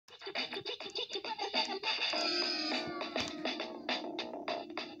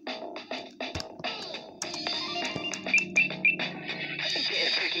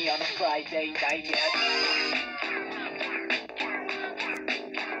on a Friday night yet.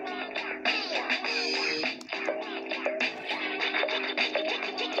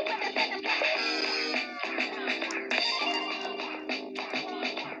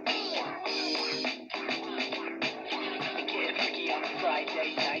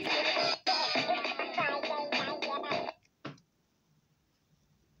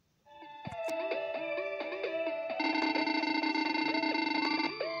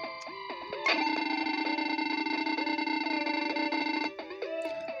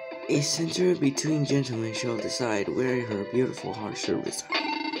 A center between gentlemen shall decide where her beautiful heart shall reside.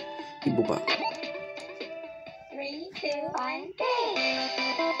 Ibuba. 3, 2, 1, go!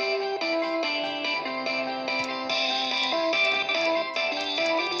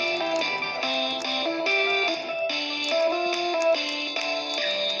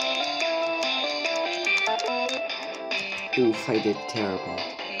 Oof, I did terrible.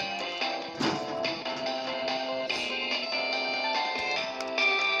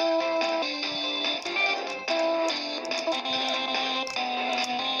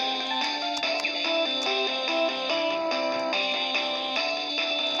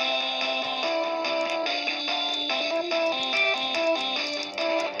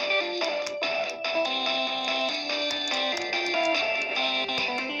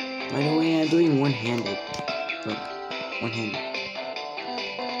 By the way, I'm doing one-handed. Look, one-handed.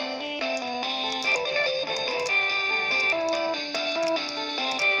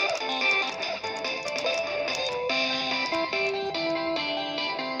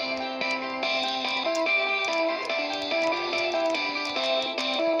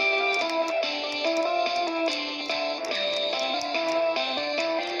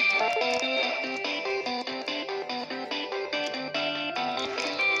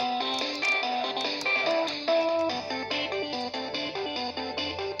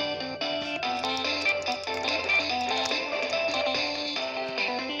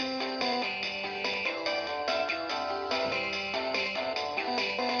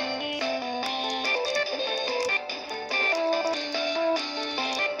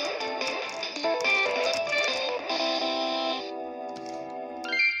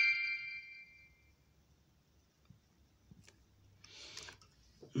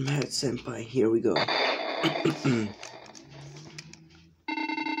 Mad senpai, here we go.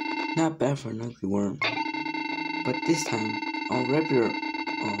 Not bad for an ugly worm. But this time, I'll rip your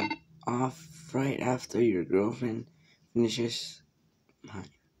off right after your girlfriend finishes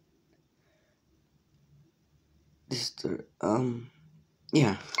mine.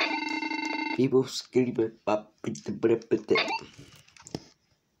 Yeah. People skitty but pop. 3,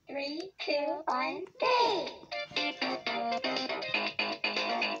 2, 1, go!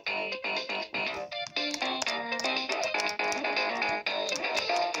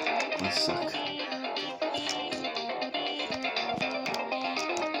 I suck.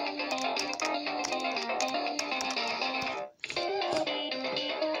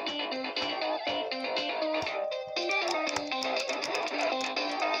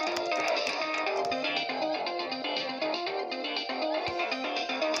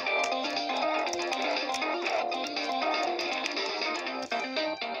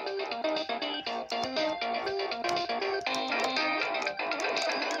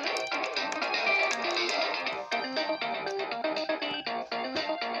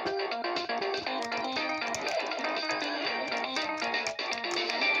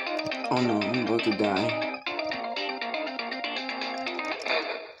 Oh no, I'm about to die.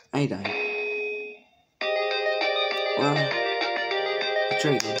 I died. Well,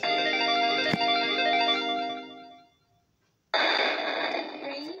 betrayed me.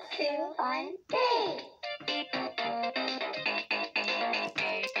 3, 2, 1, go!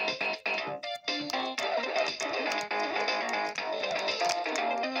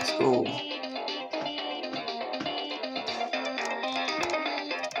 Let's go.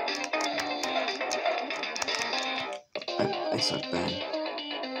 I suck bad.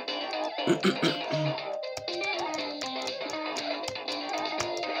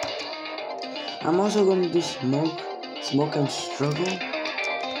 I'm also gonna do smoke and struggle.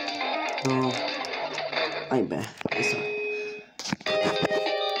 So I bet. I suck.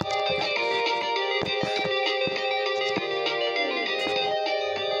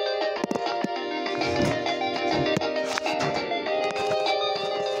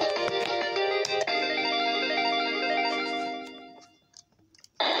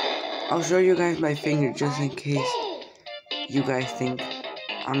 I'll show you guys my finger just in case you guys think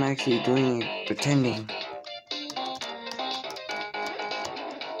I'm actually doing it, pretending.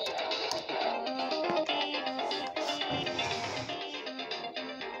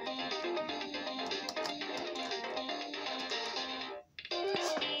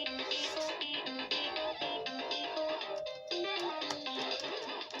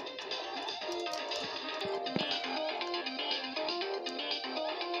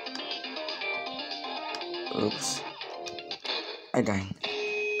 Oops. I died.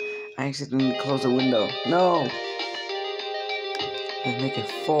 I accidentally closed the window. No! Let's make it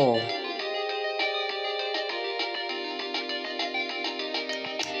fall.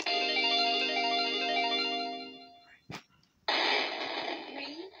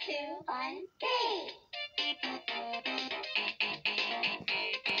 Three, two, one, game.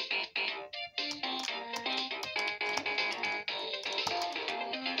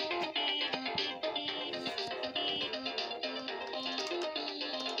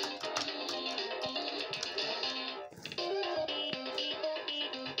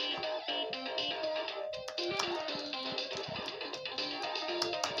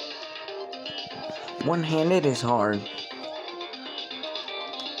 One-handed is hard.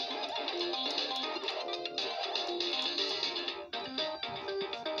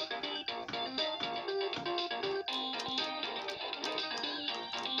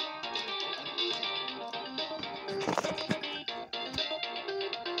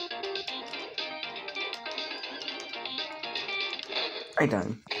 I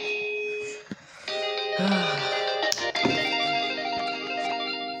died.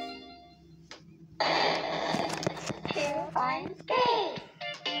 Two, one, game.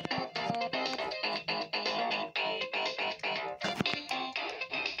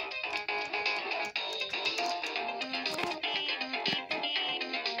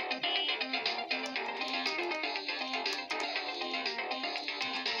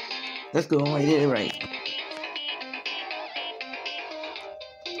 Let's go. I did it right.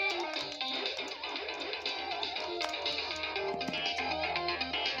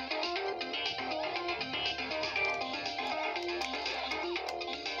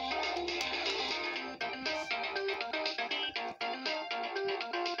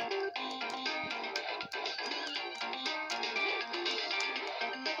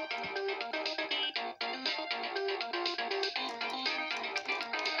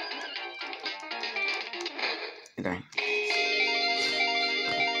 I died. Three,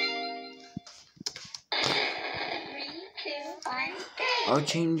 two, one, game. I'll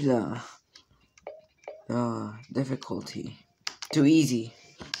change the difficulty to easy,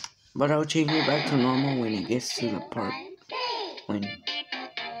 but I'll change it back to normal when it gets to the part when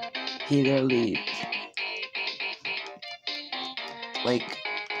he literally like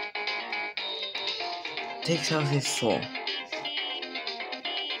takes out his soul.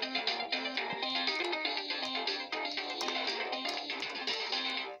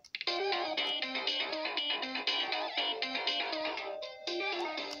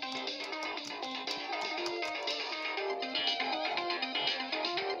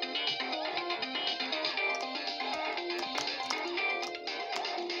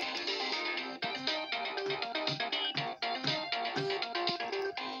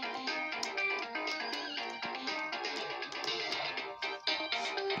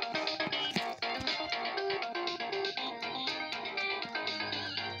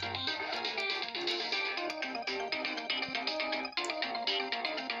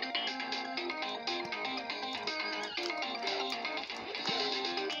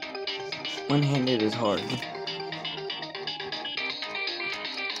 One-handed is hard.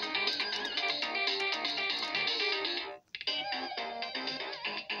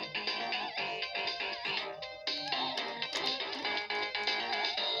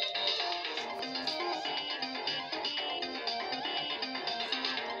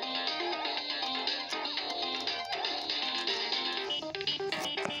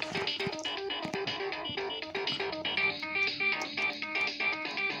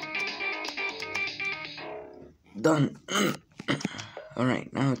 Done.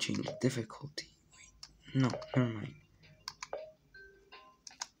 Alright, now change difficulty. Wait, no, never mind.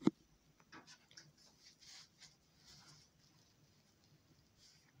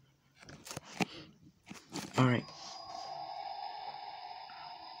 Alright.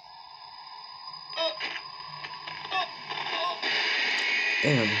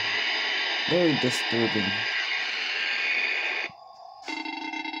 Ew. Very disturbing.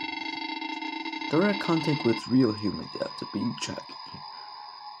 Direct contact with real humans after being trapped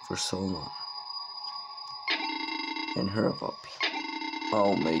for so long. And her of all people.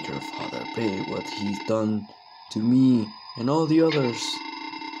 I'll make her father pay what he's done to me and all the others.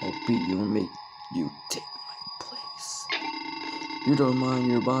 I'll beat you and make you take my place. You don't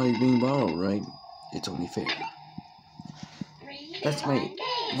mind your body being borrowed, right? It's only fair. That's my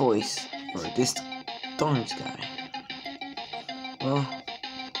voice for this orange guy. Well,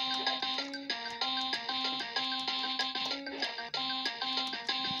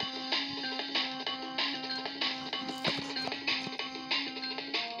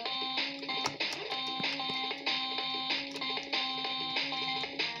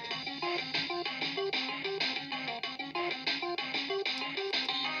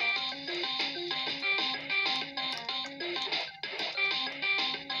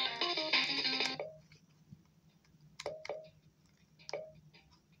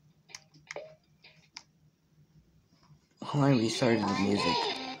 I restarted the music.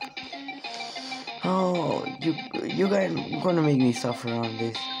 Oh, you guys are gonna make me suffer on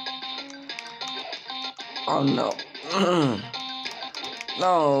this. Oh no.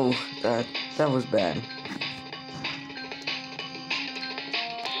 No, that was bad.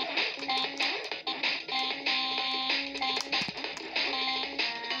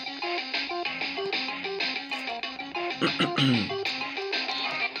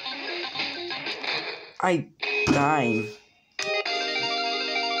 I died.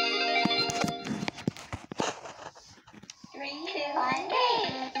 Three, two, one,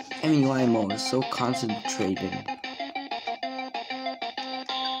 game. I mean, why am I so concentrated?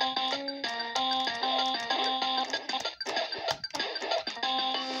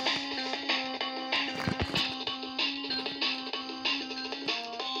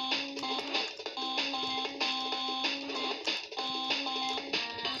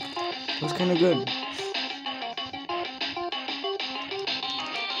 It was kind of good.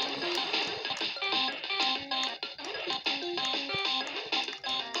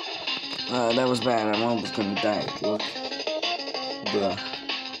 That was bad. I'm almost gonna die. Look. Bruh.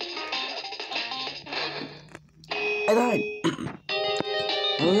 I died.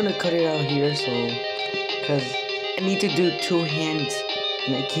 I'm gonna cut it out here, because I need to do 2 hands,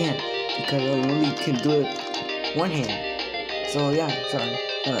 and I can't, because I only can do it 1 hand. So yeah, sorry.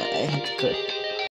 I have to cut.